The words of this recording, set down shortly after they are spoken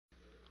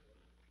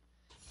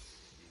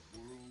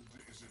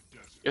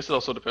Guess it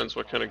also depends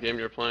what kind of game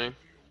you're playing.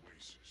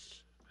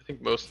 I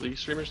think most League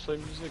streamers play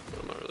music,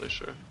 but I'm not really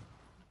sure.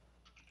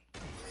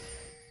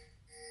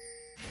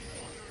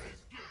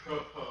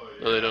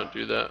 No, they don't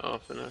do that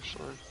often,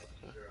 actually.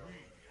 Okay.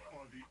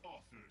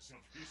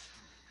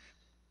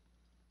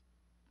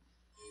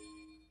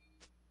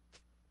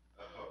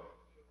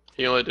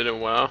 He only did it in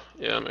WoW?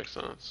 Yeah, that makes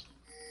sense.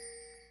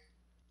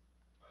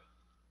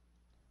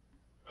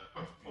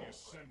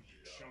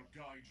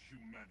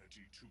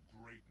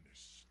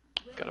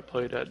 Gotta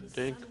play that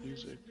dank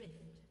music.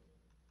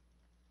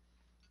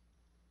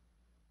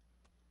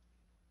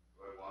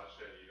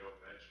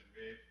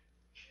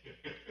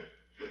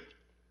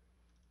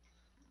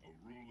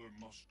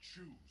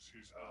 Choose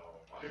his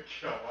oh my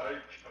god, why are you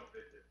coming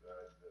in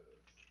that?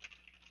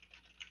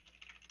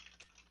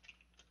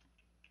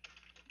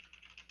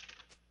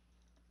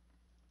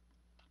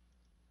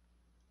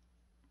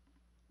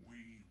 We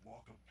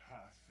walk a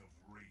path of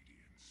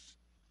radiance.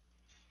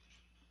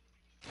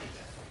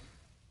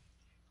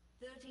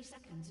 30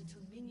 seconds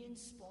until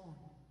minions spawn.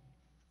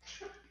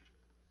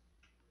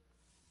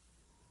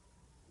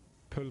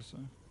 Pulse.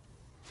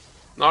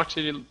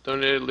 Noctini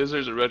donated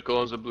lizards are red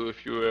golems are blue.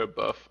 If you were a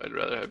buff, I'd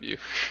rather have you.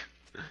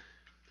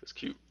 That's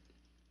cute.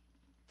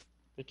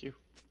 Thank you.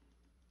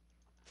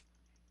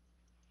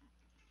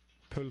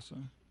 Pulse.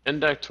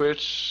 Endak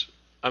Twitch.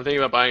 I'm thinking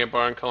about buying a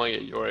bar and calling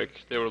it Yorick.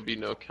 There will be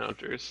no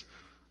counters.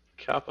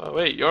 Kappa.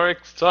 Wait,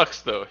 Yorick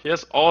sucks though. He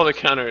has all the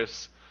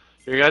counters.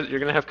 You're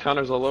gonna have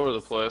counters all over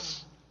the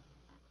place.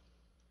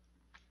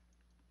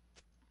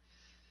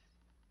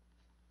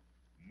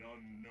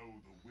 None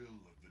know the will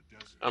of the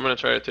desert. I'm gonna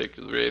try to take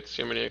the rate,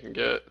 see how many I can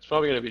get. It's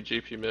probably gonna be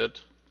GP mid.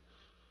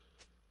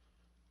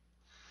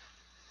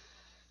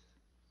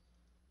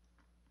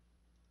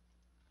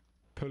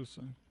 Pulse.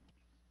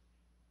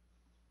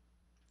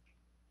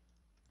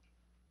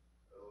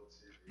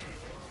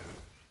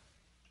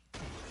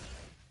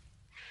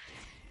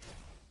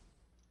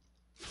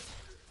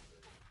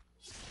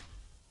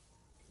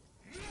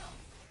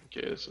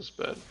 Okay, this is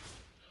bad.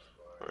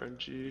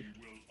 RNG.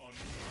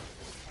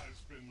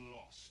 Has been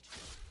lost.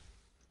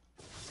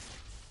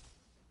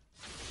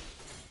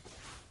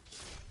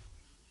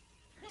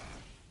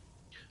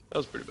 That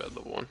was pretty bad,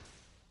 level 1. I'm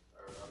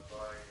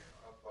buying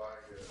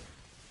it.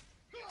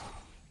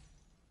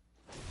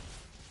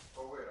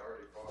 Oh wait, I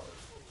already bought it.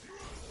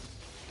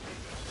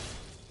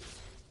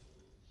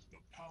 The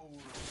power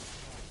of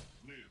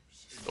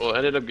lives. Well, I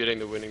ended up getting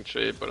the winning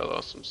trade, but I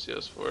lost some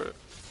CS for it.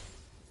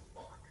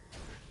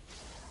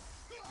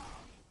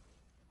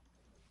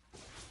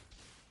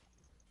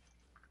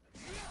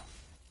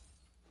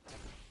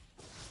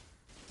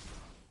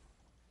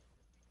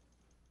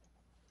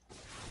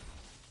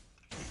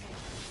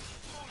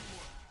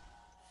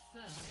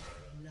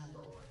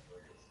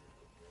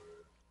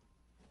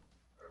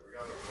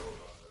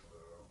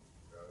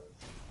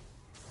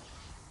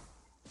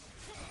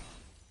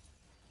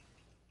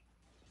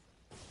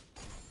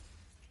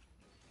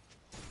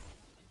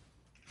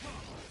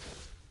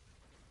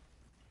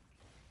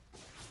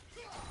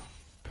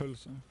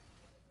 Pulse.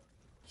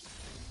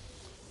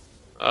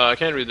 I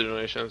can't read the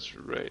donations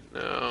right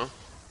now.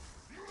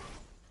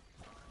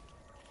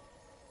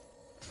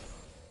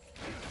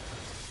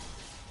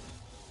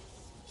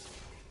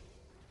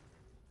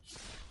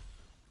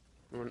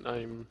 When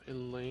I'm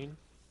in lane.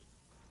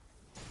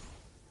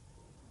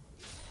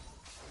 I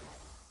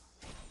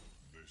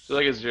feel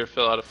like Azir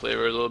fell out of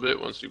flavor a little bit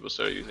once people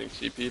started using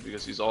TP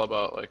because he's all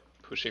about like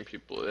pushing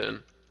people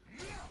in.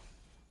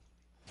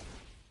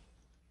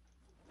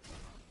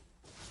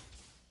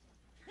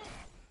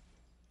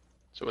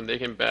 So when they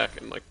came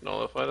back and like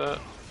nullify that,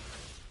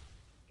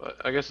 but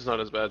I guess it's not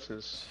as bad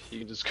since he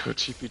can just go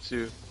TP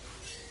too.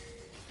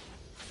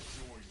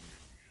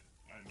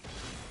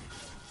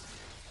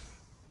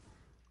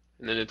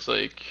 And then it's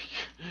like,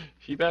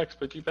 he backs,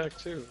 but you back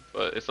too.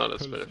 But it's not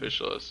as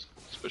beneficial as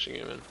just pushing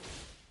him in.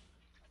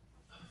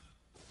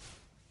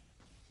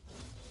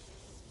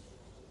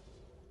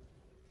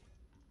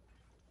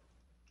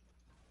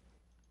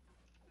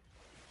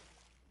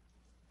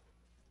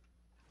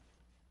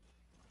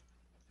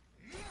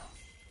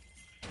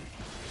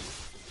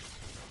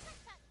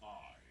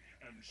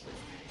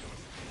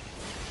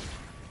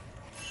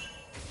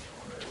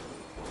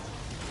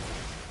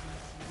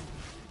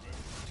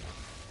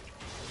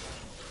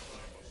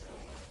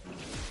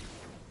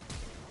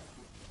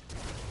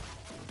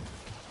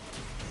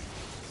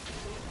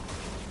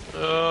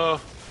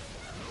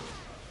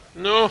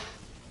 No!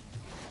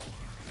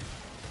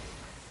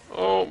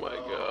 Oh my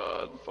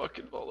god,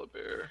 fucking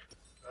Volibear.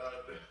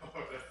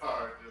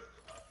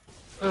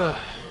 Oh.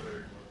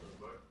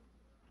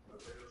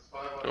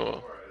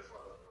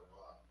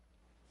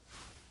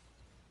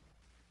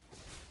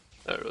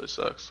 That really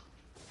sucks.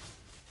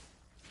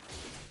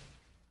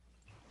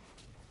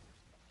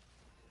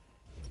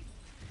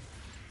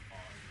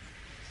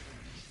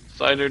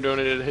 Sider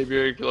donated, hey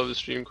Bjerg, love the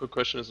stream. Quick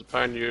question, as a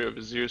pioneer of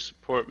Azir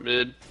support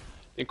mid,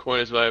 think coin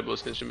is valuable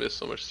since you miss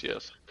so much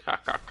CS. Ka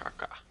ka ka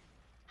ka.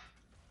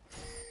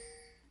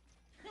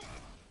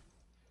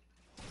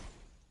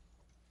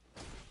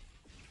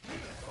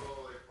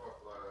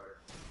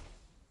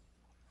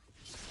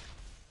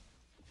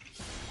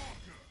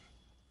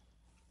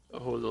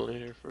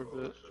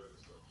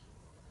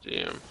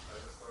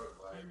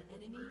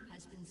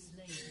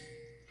 slain.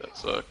 That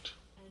sucked.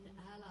 An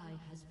ally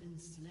has been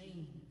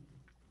slain.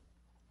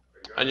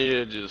 I need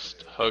to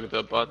just hug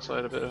the bot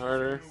side a bit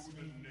harder.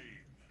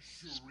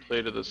 Just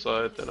play to the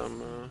side that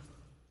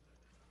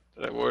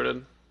that I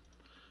warded.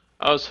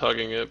 I was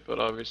hugging it, but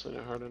obviously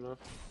not hard enough.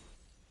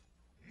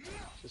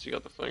 Since you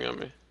got the fling on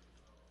me.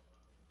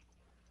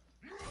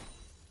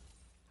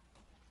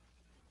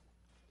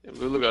 Yeah,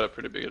 Lulu got a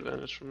pretty big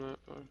advantage from that,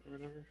 but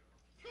whatever.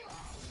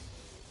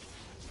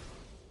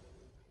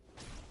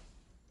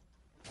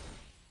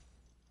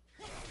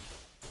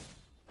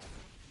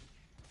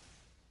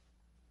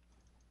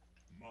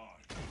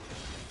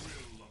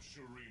 Will of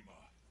Shurima.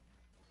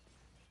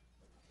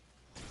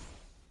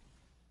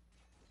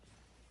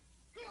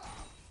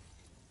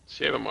 Does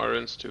she have a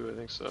Marins too? I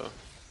think so.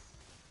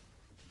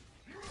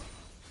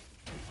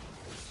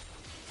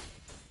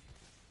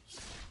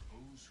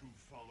 Those who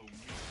follow me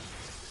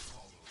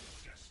follow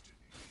destiny.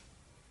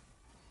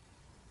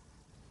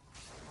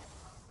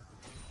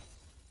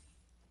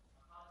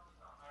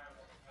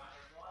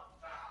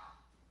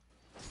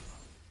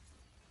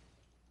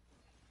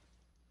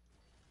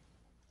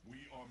 We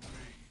are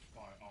made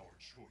by our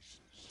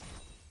choices.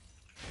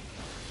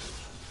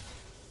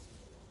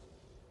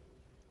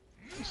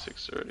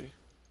 630.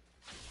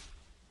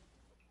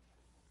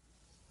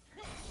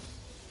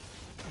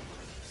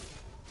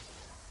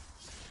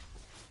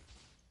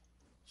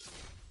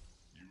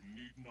 You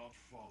need not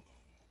follow,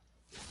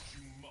 but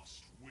you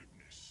must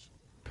witness.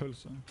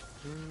 Pølse.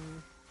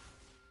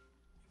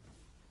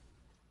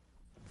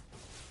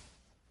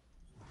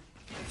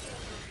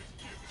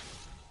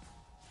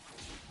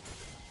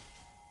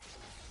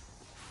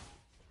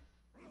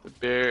 The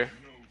bear. No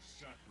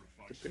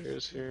sacrifice The bear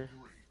is here.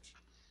 great.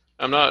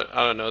 I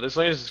don't know. This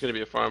lane is just going to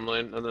be a farm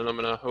lane, and then I'm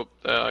going to hope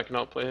that I can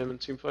outplay him in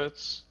team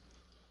fights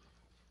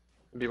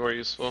and be more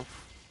useful.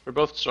 We're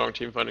both strong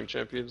team fighting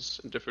champions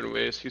in different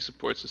ways. He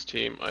supports his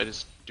team, I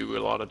just do a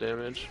lot of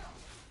damage.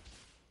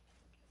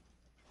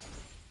 I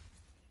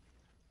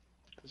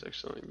just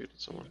accidentally muted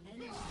someone.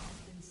 Enemy has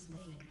been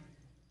slain.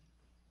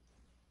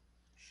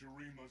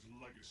 Shurima's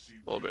legacy.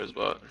 Bear's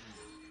bot.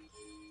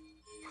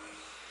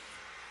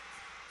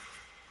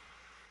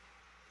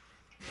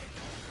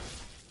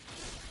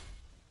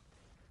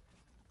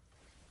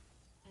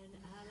 An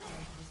ally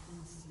has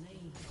been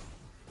slain.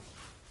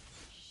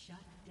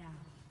 Shut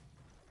down.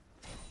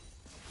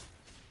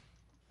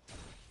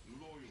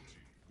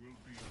 Loyalty will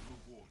be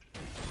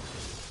rewarded.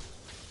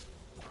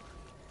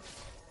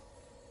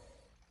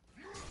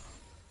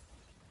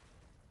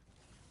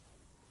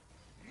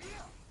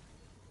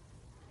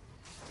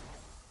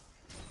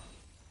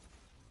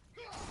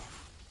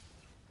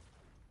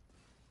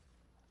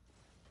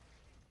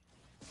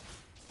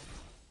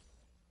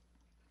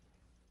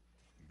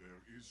 There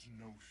is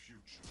no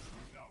future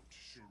without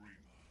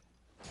Shurima.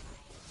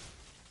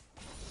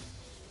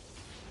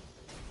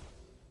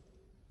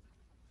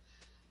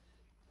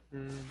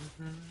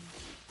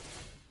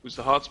 Who's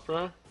the Hots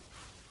pro?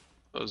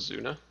 Oh,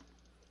 Zuna.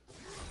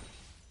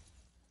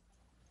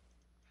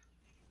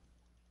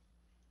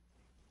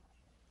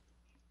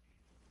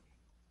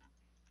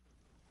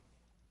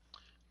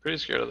 Pretty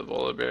scared of the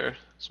Vola Bear,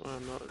 that's why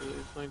I'm not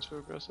really playing too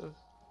aggressive.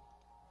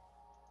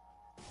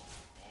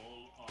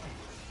 All honor.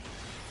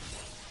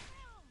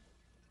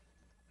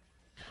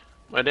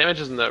 My damage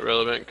isn't that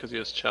relevant because he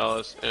has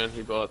Chalice and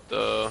he bought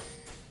the...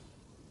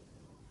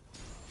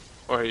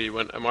 Or he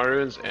went MR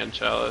runes and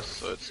Chalice,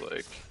 so it's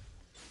like...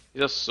 He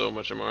does so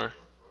much MR.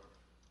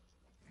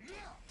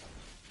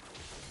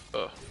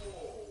 Ugh.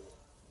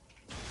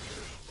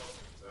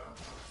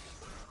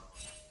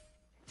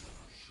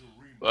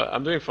 But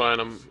I'm doing fine,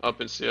 I'm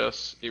up in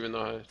CS, even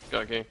though I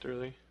got ganked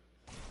early.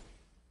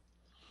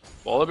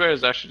 Volibear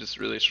is actually just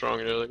really strong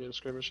in early game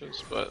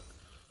skirmishes, but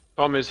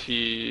problem is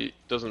he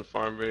doesn't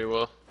farm very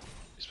well.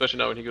 Especially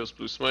now when he goes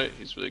blue smite,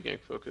 he's really gank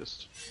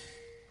focused.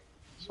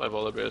 That's why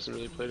Volibear hasn't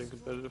really played in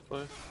competitive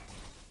play.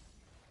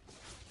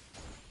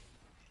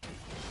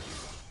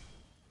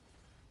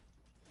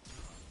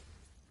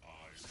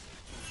 Lives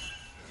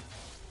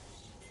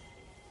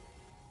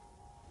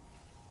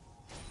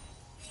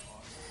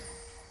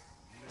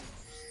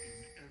in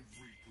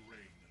every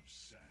grain of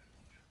sand.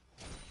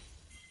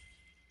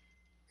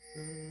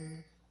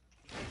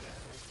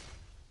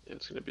 Yeah,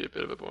 it's gonna be a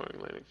bit of a boring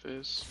laning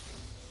phase.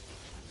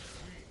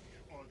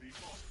 We are the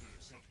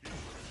authors of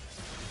history.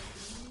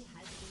 Enemy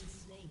has been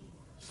slain.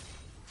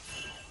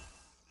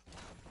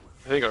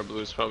 I think our blue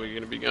is probably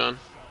gonna be gone.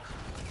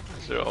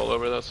 'Cause they're all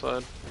over that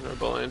side, and our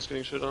ball lane's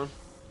getting shit on. An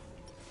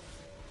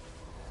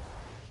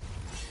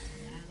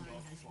ally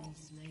has been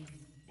slain.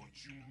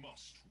 But you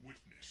must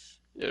witness.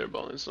 Yeah, our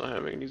ball lane's not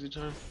having an easy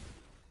time.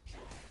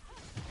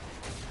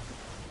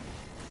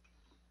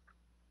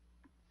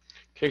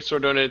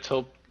 Kickstore donated to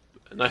help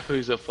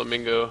Naifu's a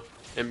Flamingo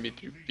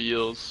MB3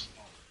 Beals.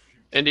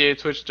 NDA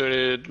Twitch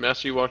donated,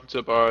 Master Yi walked into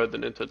a bar,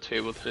 then into a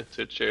table, then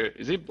into a chair.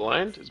 Is he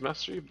blind? Is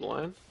Master Yi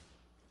blind?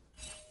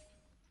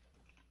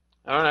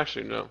 I don't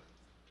actually know.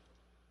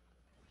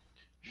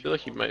 I feel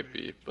like he might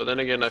be, but then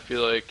again I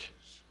feel like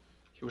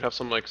he He would have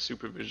some like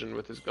supervision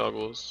with his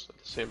goggles at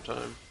the same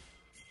time.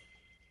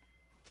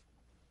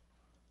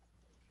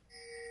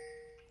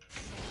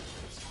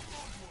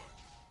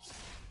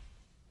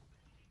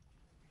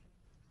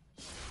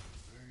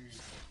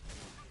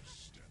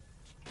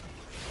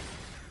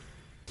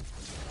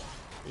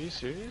 Are you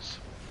serious?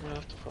 I'm gonna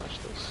have to flash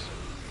this.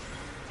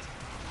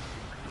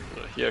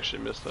 No, he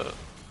actually missed that.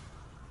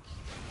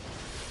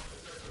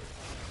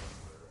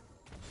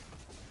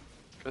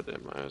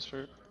 Goddamn, my eyes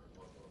hurt.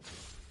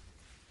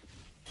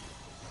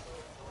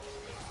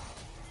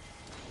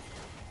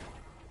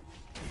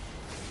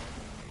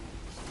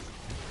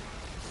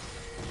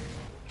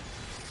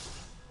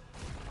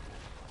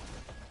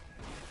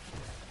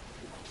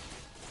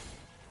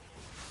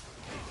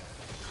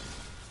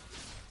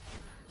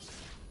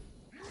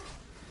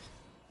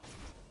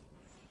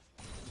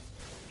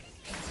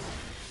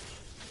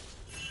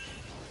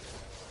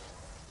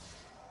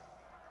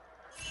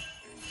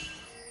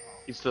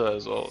 He still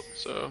has ult,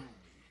 so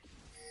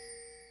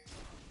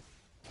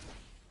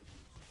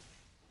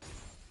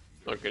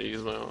not gonna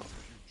use my ult.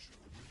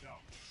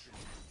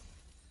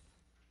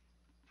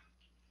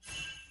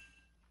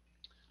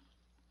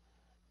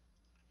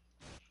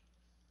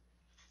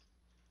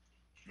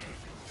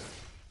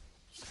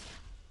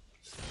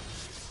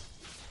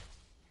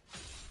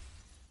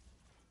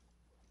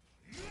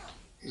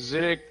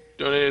 Zinnick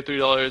donated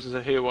 $3 and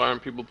said, "Hey, why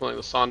aren't people playing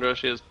the Sandra?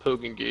 She has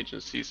poke, engage,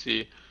 and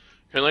CC.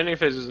 Her laning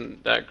phase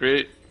isn't that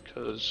great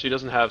because she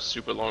doesn't have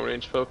super long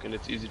range poke, and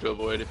it's easy to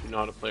avoid if you know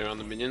how to play around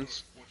the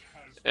minions.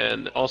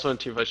 And also in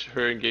teamfights,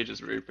 her engage is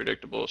very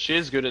predictable. She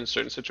is good in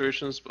certain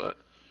situations, but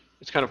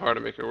it's kind of hard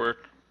to make her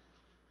work.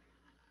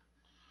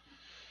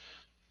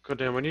 God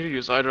damn, I need to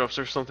use eye drops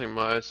or something.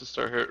 My eyes to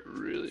start hurt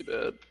really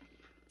bad.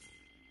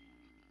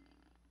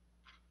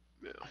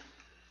 Yeah.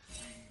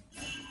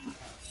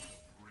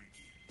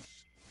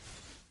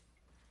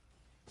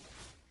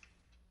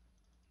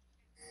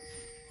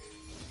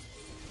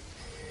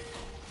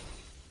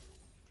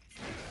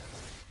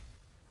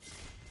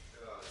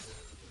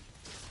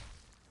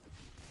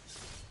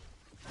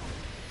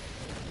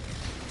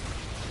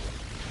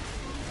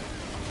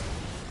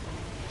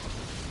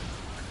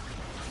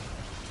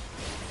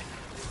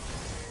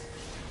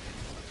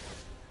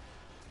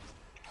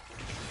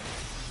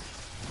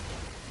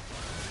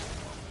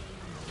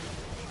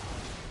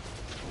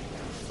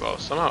 Well,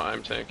 somehow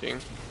I'm tanking.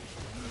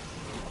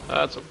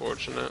 That's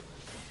unfortunate.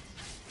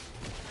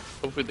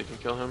 Hopefully they can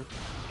kill him.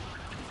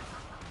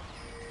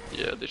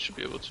 Yeah, they should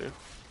be able to. Your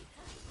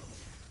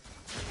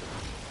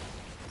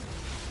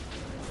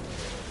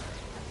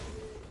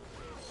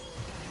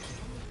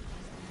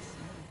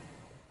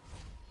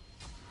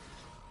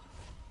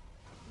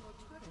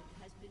turret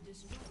has been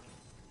destroyed.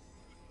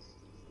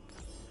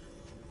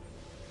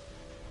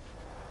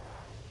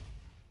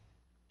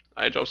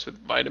 Eye drops with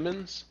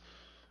vitamins?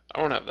 I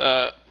don't have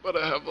that, but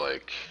I have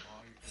like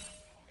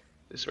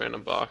this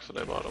random box that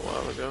I bought a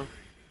while ago.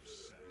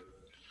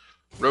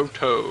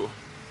 Roto.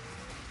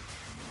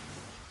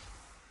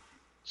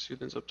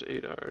 Soothing's up to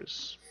 8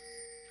 hours.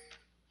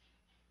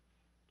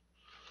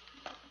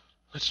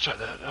 Let's try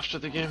that after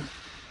the game.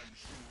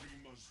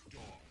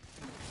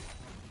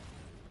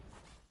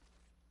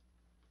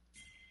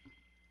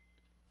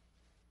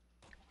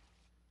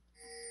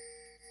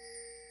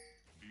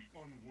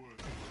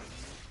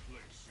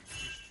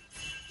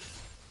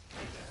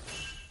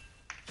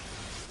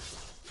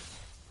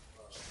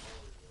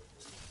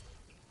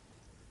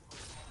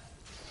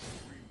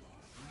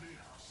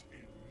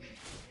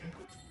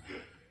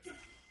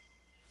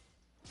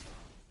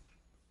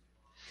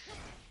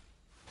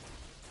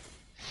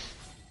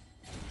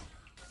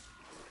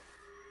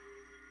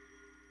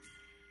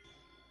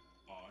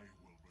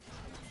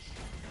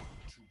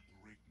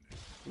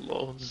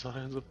 Lol,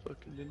 Zion's a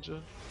fucking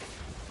ninja.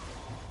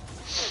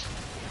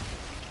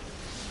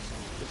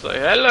 It's like,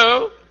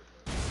 hello!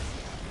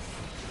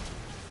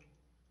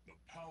 The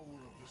power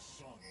of the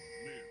sun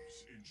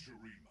lives in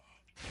Shurima.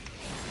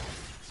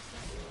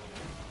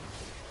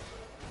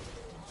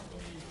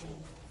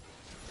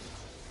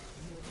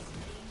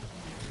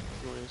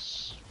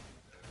 Nice.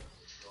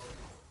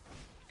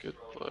 Good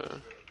play.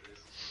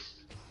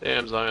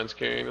 Damn, Zion's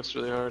carrying this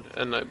really hard.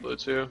 And Nightblue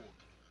too.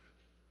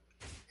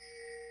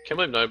 Can't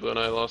believe Nightblue and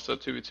I lost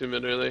that 2v2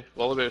 mid early.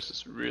 Volibear's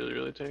just really,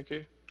 really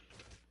tanky.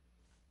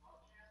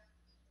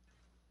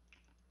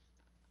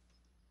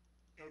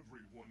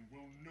 Everyone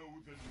will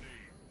know the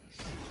name.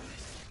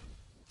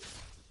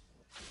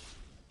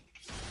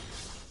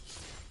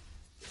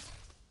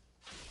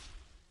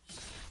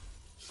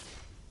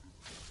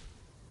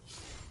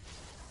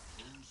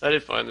 I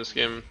did fine this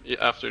game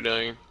after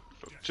dying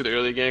to the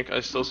early gank. I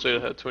still stayed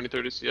ahead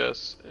 20-30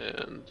 CS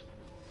and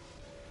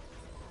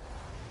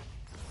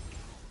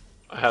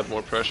I had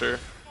more pressure.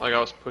 Like I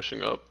was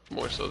pushing up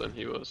more so than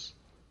he was.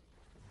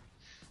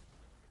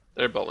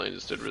 Their bot lane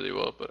just did really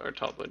well, but our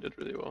top lane did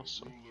really well.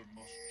 So Ruler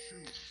must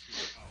choose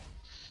his power.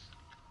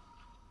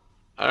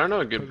 I don't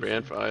know a good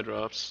brand for eye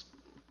drops.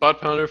 Bot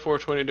Pounder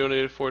 420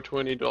 donated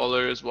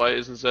 $420. Why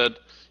isn't Zed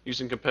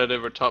using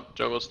competitive or top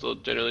jungle still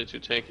generally too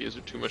tanky? Is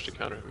it too much to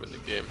counter him in the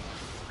game?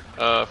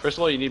 First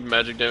of all, you need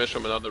magic damage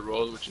from another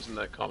role, which isn't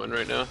that common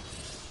right now.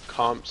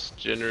 Comps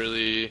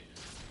generally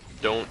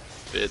don't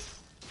fit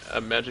a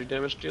magic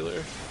damage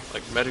dealer.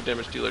 Like, magic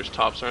damage dealers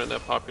tops aren't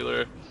that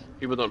popular.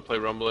 People don't play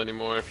Rumble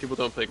anymore. People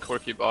don't play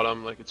Corki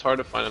bottom. Like, it's hard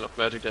to find enough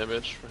magic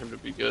damage for him to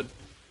be good.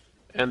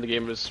 And the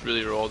game is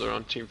really rolled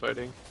around team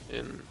fighting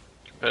in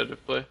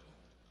competitive play,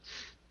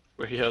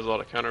 where he has a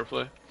lot of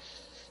counterplay.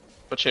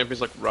 But champions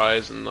like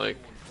Ryze and like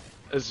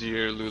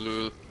Azir,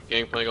 Lulu,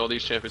 Gangplank, all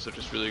these champions are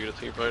just really good at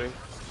team fighting.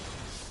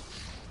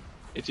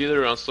 It's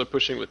either around slip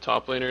pushing with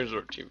top laners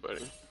or team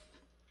fighting.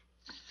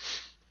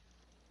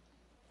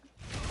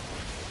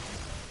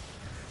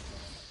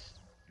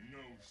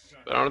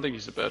 But I don't think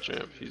he's a bad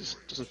champ. He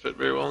doesn't fit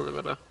very well in the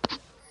meta.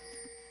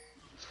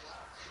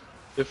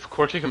 If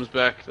Corki comes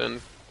back, then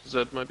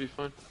Zed might be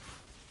fine.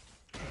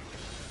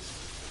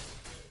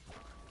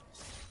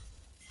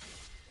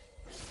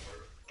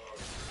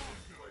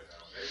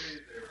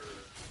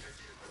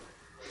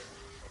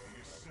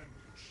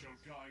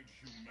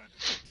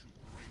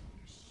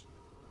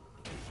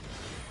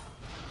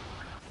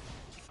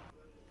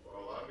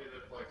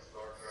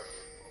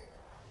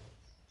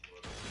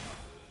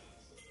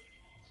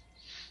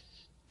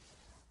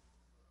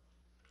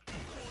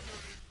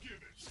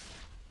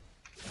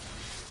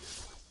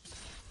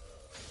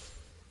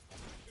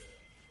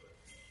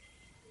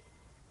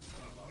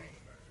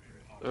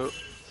 Oh.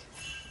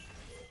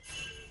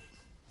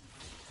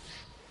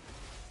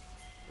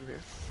 Okay.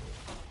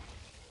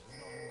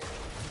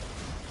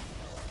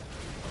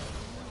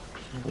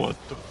 What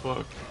the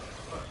fuck?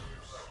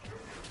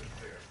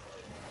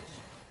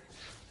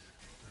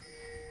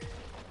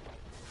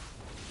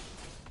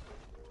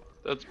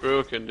 That's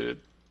broken, dude.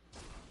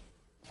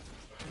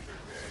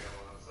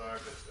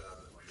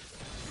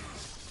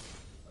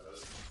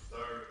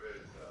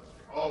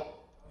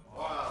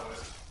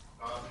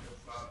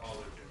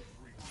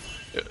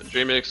 Yeah,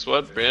 DreamX,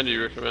 what brand do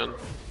you recommend?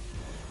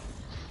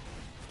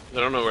 I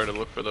don't know where to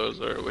look for those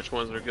or which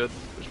ones are good.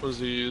 Which ones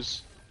do you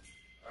use?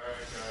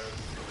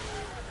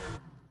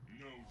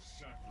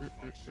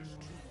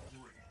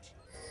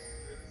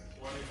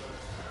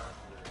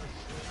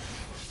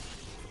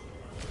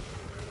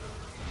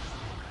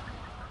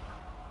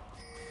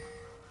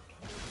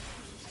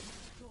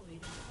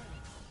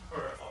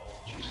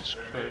 Jesus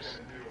Christ.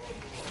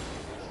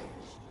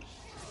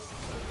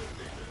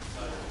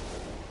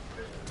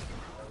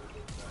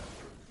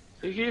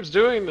 He keeps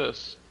doing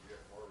this.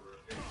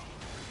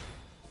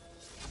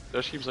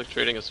 Josh keeps like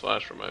trading his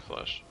flash for my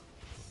flash.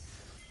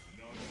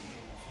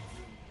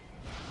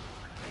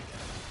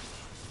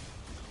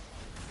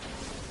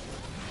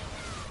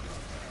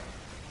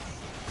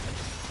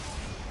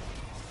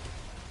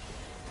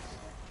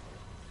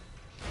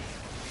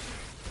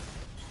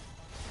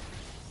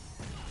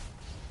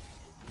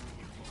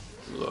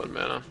 Low on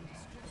mana.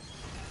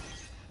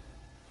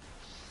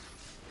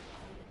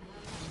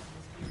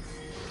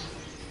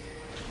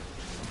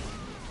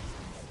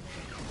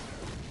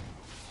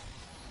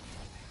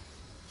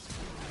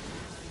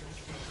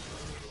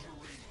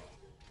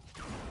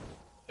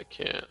 I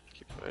can't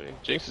keep fighting.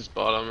 Jinx is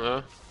bottom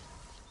though.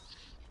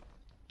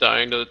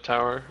 Dying to the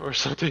tower or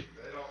something.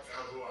 They don't know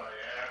who I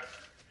am.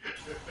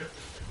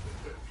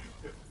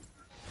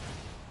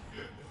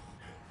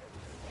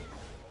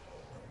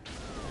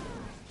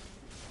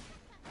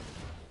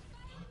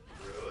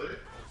 Really?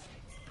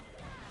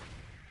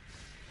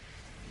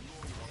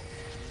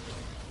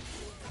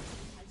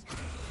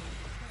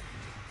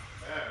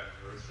 Man,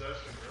 the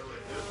recession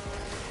really did.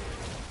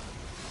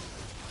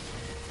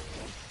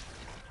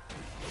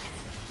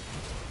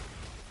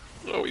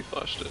 Oh, we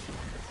flashed it.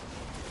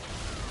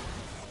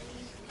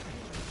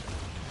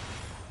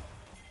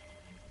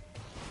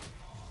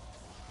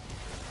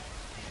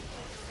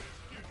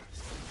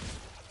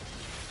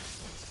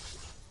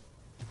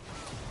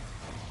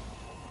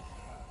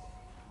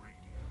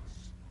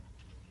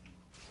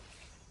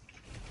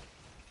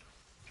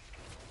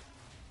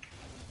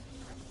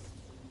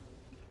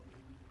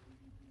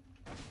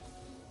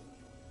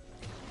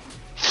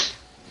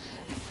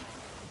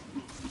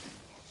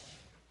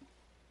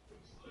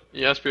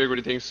 You ask Bjerg what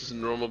he thinks is a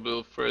normal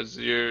build for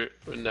Azir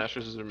when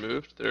Nashers is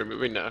removed. They're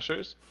removing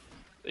Nashers.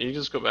 Then you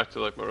just go back to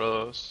like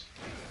Morelos.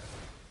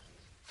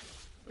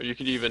 Or you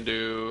could even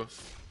do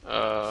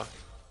like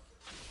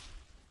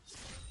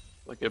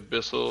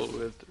Abyssal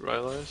with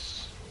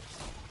Rylais.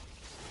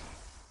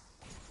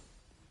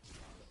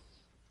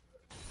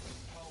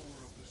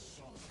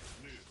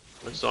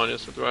 Like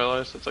Zhonya's with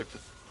Rylais, that's like the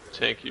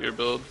tankier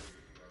build.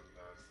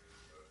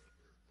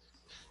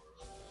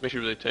 Makes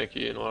you really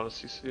tanky and a lot of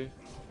CC.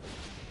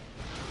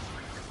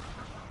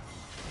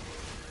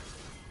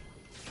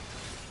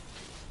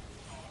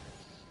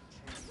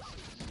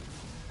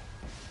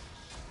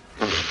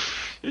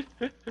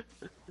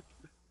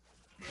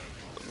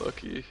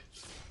 Unlucky.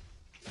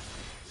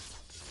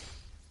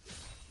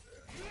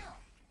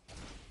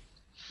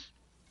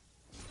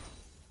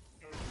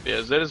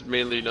 Yeah, Zed is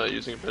mainly not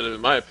using competitive,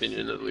 in my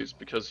opinion, at least,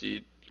 because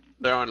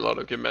there aren't a lot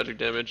of good magic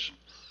damage,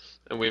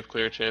 and we have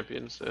clear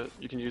champions that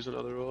you can use in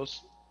other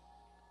roles.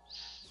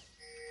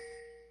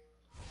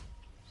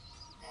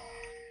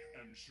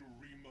 And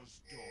Shurima's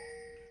dawn.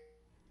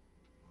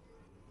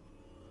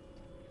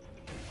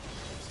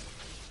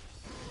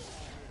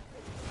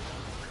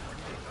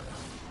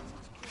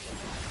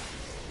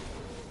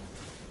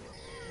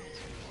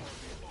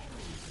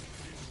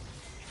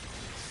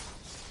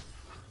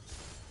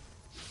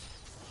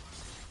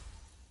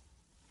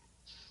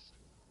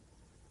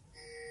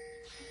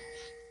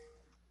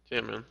 Yeah,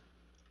 man.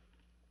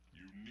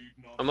 You need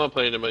not I'm not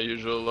playing at my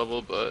usual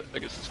level, but I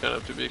guess it's kind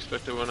of to be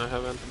expected when I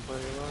have Anthem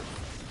playing a lot.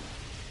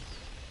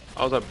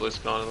 I was at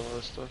BlizzCon and all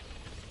this stuff.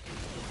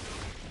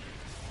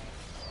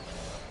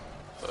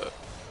 But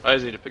I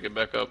just need to pick it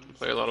back up and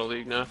play a lot of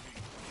League now.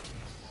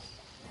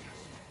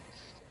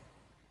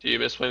 Do you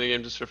miss playing the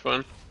game just for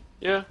fun?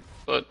 Yeah,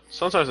 but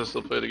sometimes I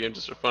still play the game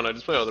just for fun. I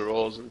just play other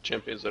roles and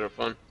champions that are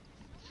fun.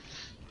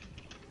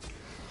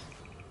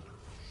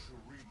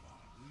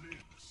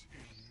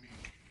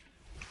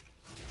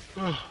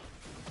 Shurima lives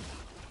in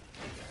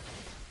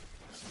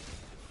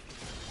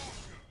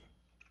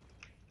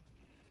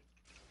me.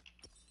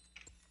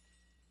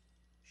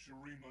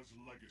 Shurima's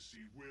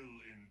legacy will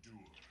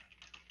endure.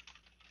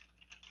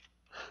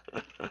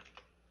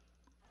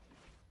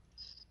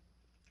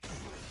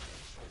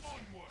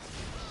 Onward!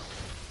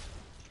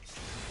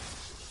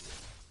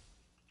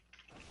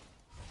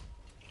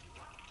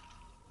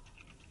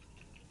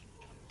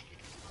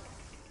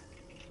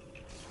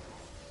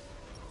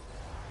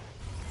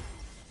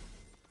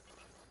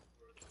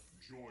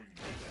 Join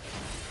me.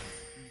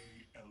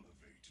 Be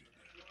elevated.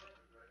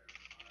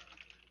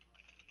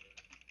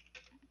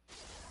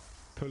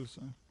 Pølse.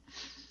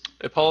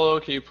 Apollo,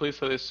 can you please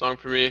play this song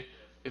for me?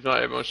 If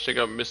not, everyone should check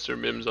out Mr.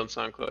 Mims on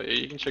SoundCloud. Yeah,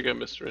 you can check out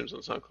Mr. Mims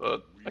on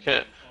SoundCloud. I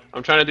can't.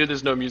 I'm trying to do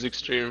this no music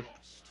stream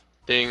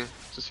thing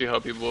to see how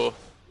people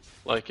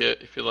like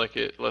it. If you like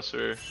it less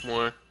or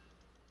more,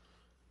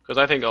 because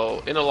I think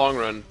in the long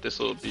run, this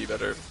will be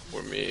better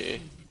for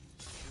me.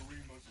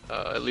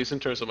 At least in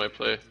terms of my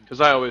play,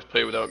 because I always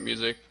play without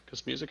music,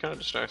 because music kind of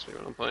distracts me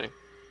when I'm playing.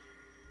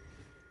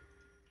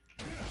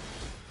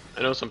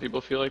 I know some people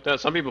feel like that.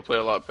 Some people play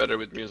a lot better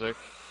with music.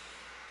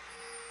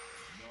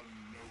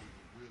 None know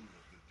the will of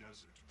the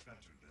desert better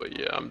than But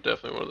yeah, I'm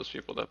definitely one of those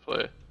people that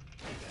play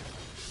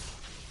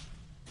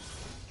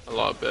a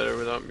lot better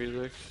without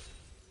music.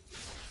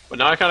 But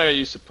now I kind of got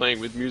used to playing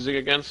with music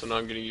again, so now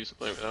I'm getting used to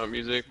playing without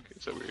music.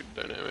 It's a weird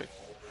dynamic.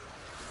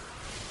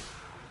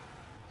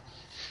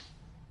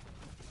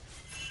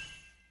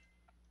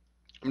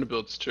 I'm gonna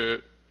build this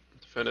turret,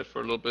 defend it for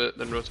a little bit,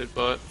 then rotate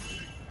bot.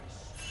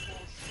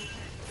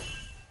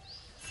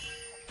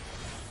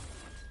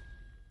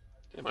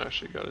 Damn, I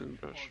actually got it in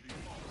brush.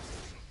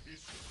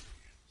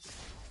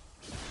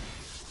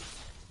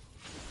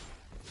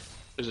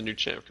 There's a new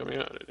champ coming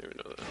out, I didn't even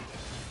know that.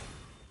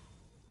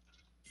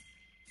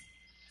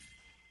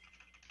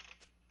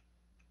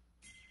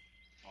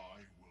 I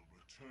will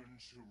return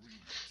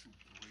Shurima to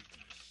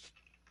greatness.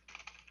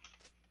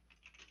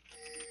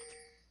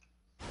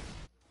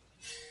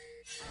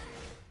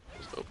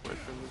 There's no point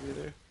for him to be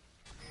there.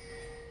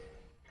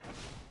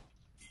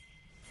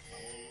 All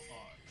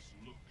eyes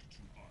look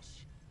to us.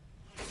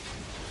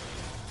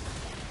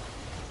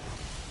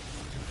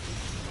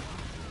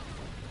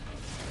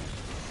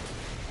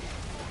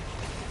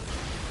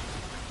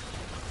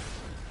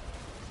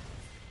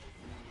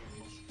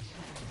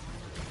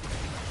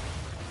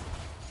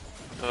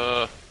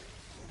 Uh,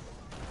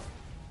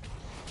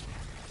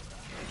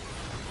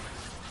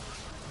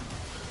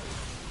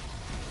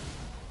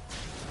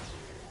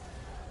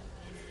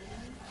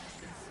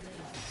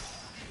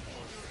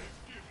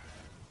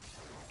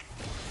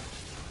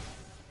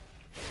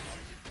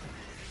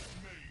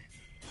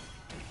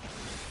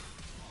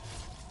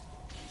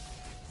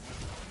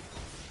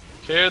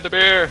 Care the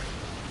bear!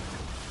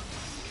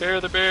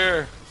 Care the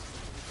bear!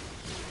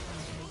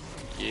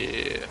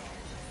 Yeah.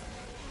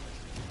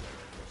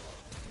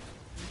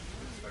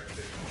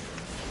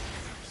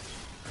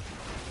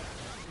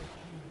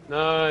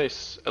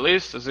 Nice. At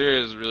least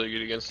Azir is really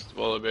good against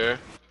Bear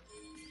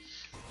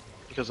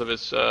because of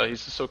his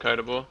he's just so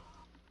kiteable.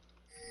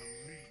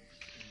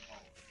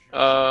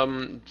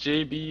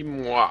 JB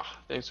Moi,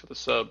 thanks for the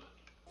sub.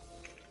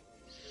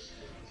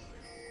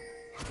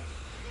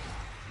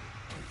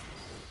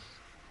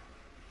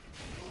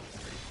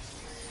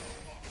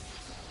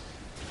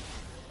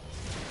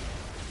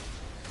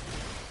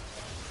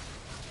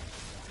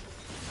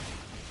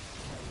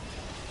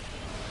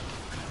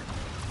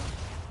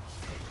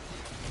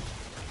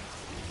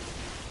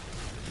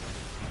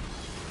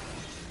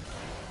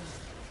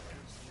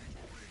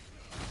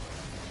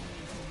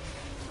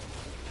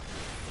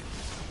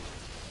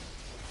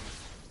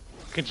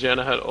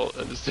 Kajana had ult,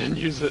 I just didn't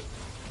use it.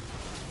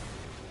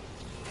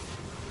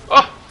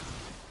 Oh!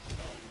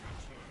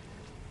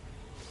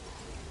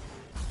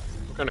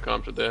 What kind of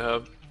comp did they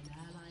have?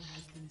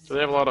 Do they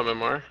have a lot of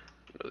MMR?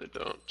 No, they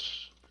don't.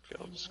 Okay,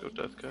 I'll just go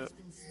Death Cap.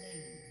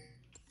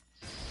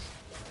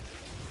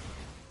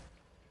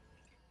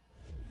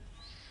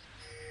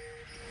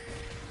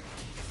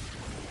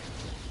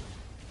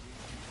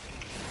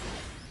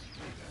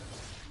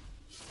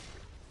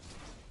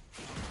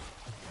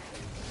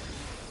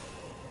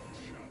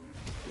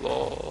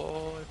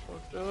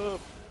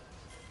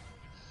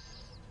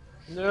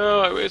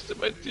 No, I wasted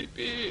my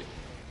TP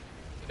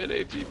and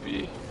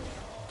ATP.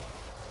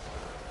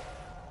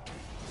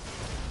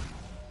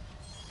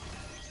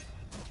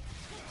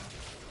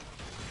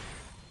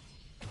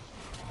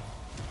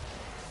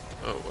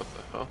 Oh, what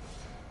the hell?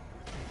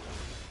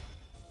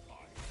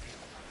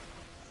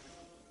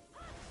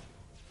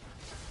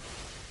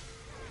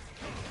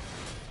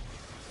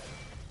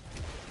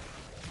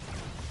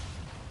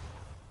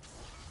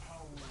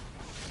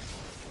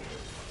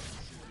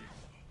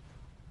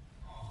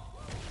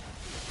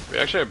 We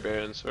actually have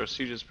Baron, so our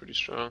siege is pretty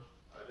strong.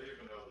 I didn't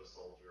even know the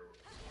soldier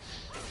was.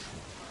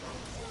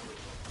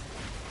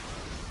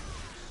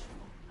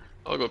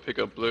 I'll go pick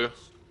up blue. Yeah,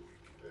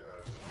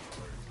 it's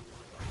annoying.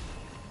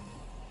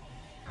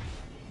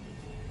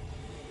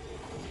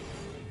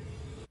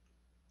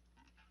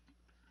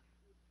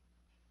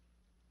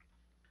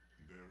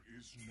 There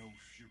is no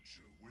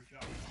future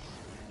without.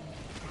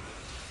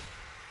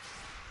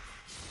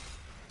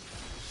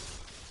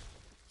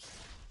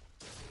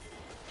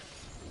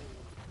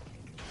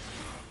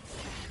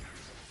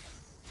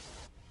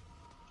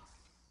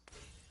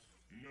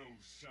 No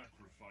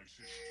sacrifice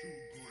is too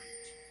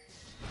great.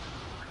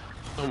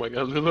 Oh my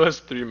god, Lulu has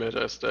 3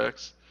 meta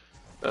stacks.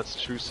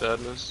 That's true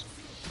sadness.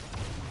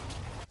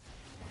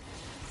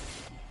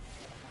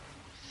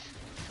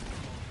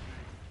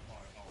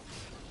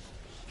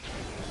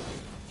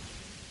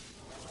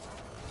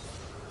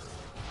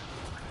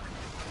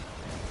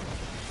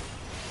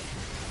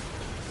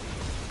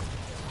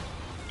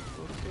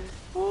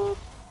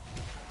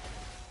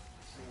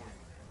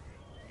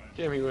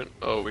 Damn, he went.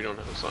 Oh, we don't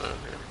have a Scion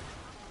here.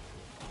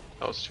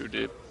 That was too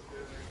deep.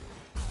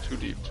 Too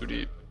deep, too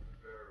deep.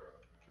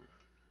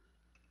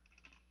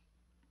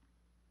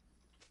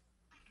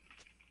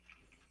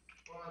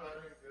 What? I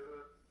didn't get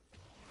it.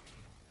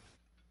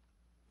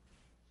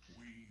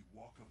 We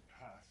walk a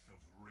path of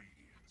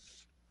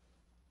radiance.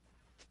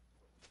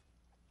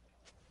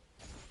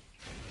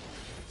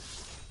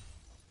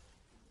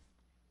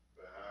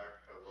 Back.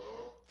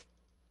 Hello.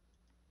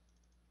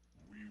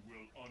 We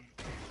will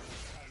unearth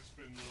what has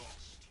been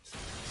lost.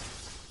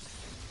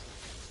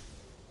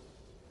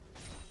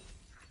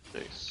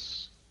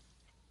 Nice.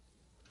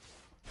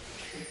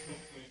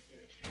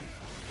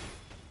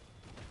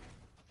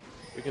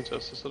 We can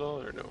test this at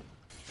all, or no?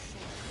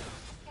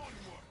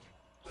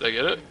 Did I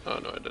get it? Oh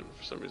no, I didn't.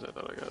 For some reason, I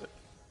thought I got it.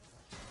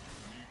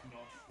 Need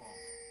not follow.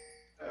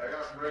 Hey, I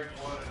got break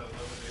 1 and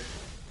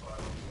elimination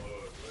final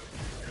load.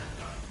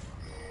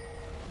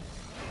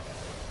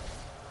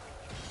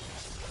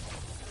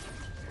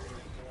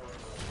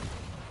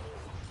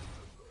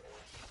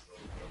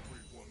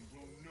 Everyone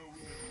will know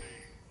the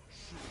name.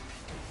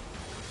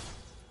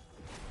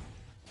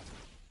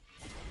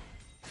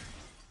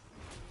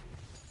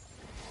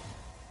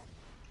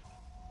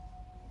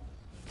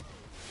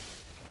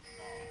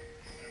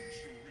 And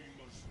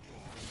Shurima's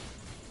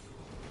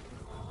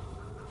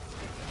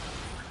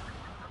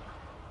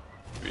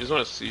We just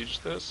want to siege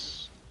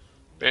this.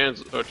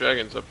 Band's oh,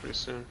 dragon's up pretty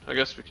soon. I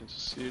guess we can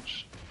just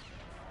siege.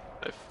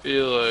 I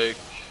feel like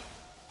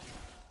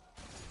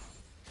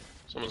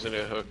someone's gonna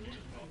get hooked.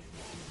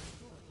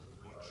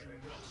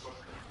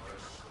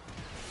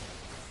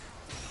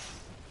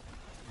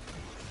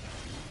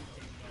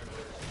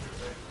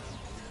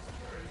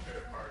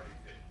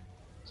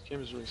 This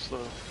game is really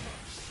slow.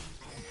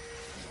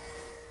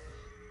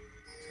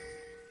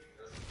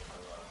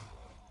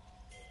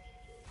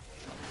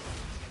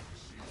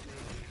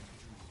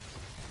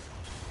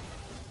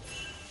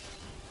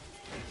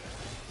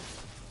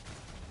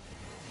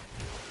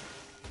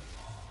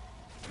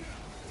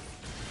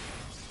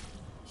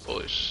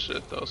 Holy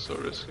shit, that was so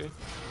risky.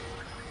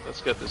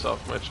 Let's get this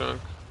off my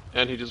chunk.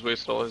 And he just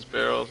wasted all his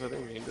barrels. I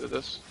think we can do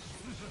this.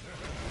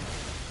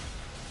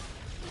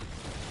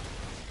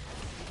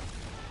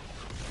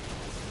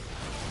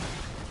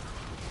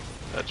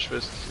 That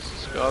twist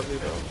is godly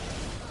though.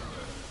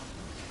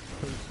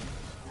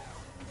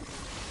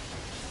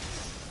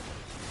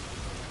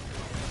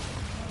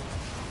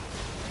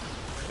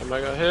 And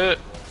I got hit.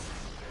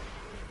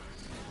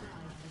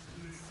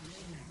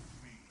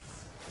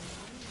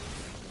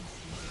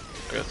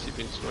 I got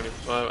TP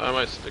 25. I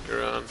might stick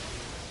around.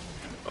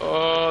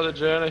 Oh, the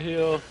Janna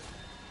heal.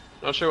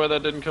 Not sure why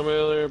that didn't come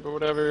earlier, but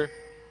whatever.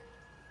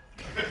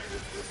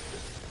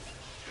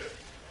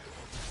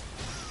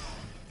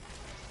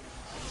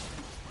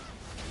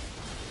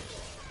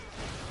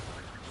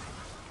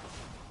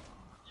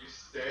 You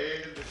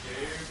stayed in the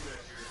game and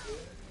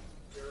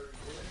you're in.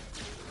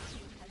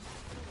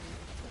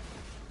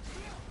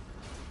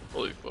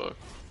 Holy fuck.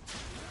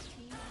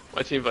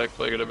 My team fight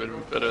play could have been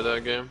better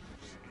that game.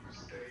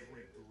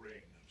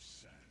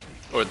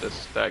 Or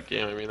that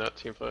game, I mean that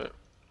team fight. I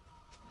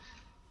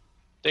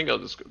think I'll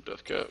just go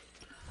Death Cap.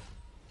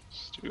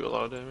 Just do a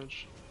lot of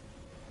damage.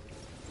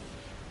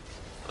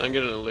 I can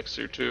get an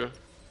elixir too.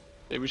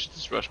 Maybe we should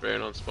just rush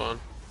Baron on spawn.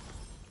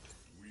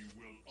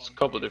 There's a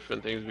couple of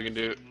different things we can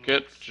do.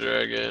 Get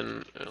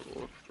Dragon and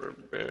look for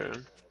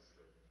Baron.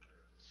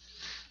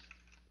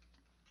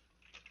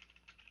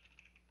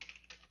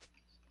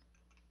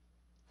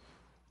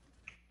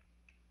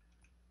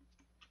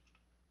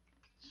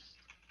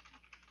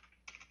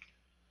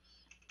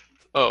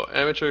 Oh,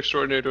 amateur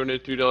extraordinary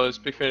donated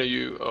 $3. Big fan of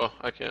you. Oh,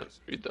 I can't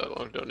read that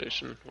long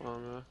donation.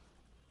 Well,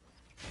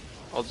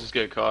 I'll just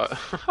get caught.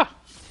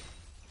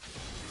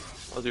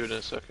 I'll do it in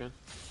a second.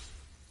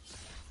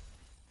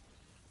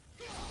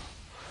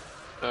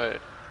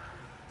 Alright.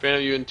 Fan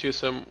of you and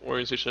TSM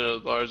organization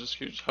at large is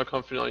huge. How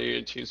confident are you in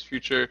your team's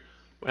future?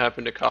 What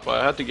happened to Kappa?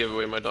 I had to give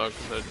away my dog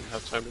because I didn't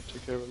have time to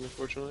take care of him,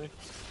 unfortunately.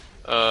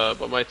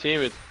 But my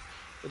team, it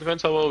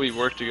depends how well we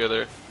work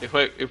together.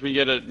 If we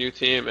get a new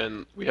team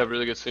and we have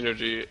really good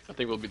synergy, I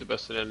think we'll be the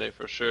best in NA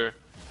for sure.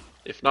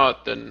 If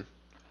not, then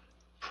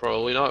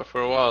probably not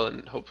for a while,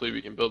 and hopefully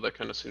we can build that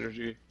kind of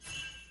synergy.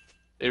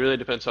 It really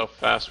depends how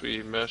fast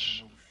we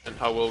mesh and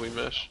how well we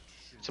mesh.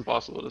 It's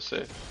impossible to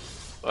say.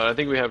 But I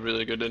think we have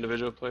really good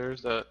individual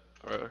players that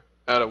are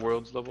at a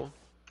world's level.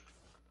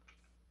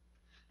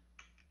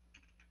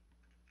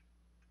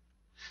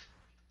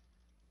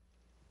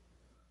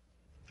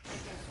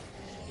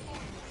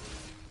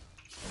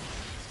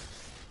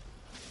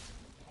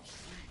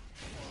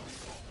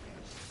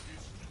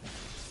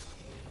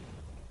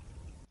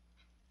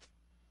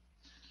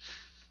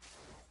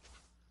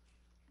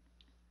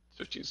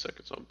 "15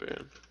 seconds on ban.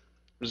 I'm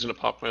just gonna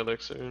pop my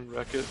elixir and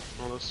wreck it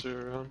while those two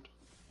are around.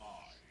 I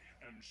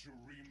am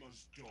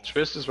Shurima's dog.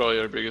 Twist is probably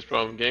our biggest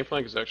problem.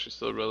 Gangplank is actually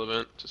still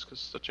relevant just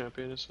because the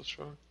champion is so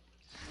strong.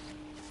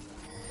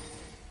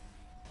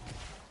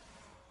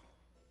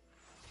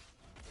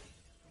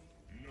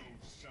 No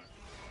sacrifice.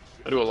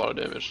 I do a lot of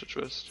damage to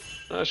Twist.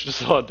 Actually,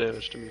 does a lot of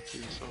damage to me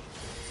too, so.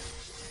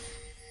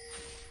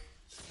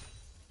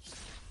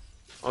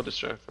 I'll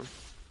distract them.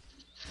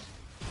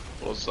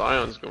 Well,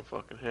 Zion's going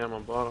fucking ham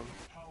on bottom.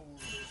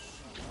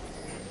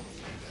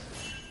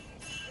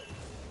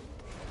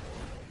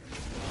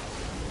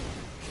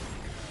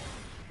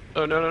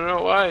 Oh, no, no,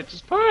 no, why?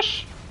 Just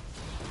push!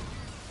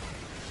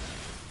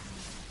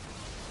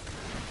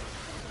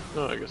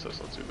 No, I guess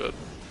that's not too bad.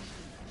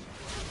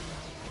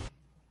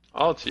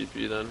 I'll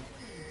TP then.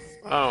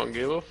 I don't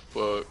give a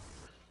fuck.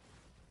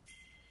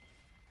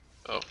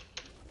 Oh,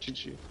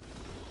 GG.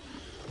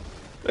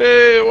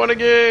 Hey, won a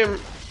game!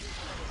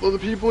 Well, the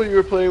people you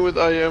were playing with,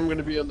 I am going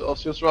to be on the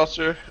Alcios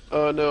roster.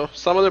 No,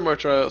 some of them are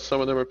tryouts,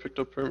 some of them are picked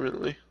up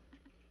permanently.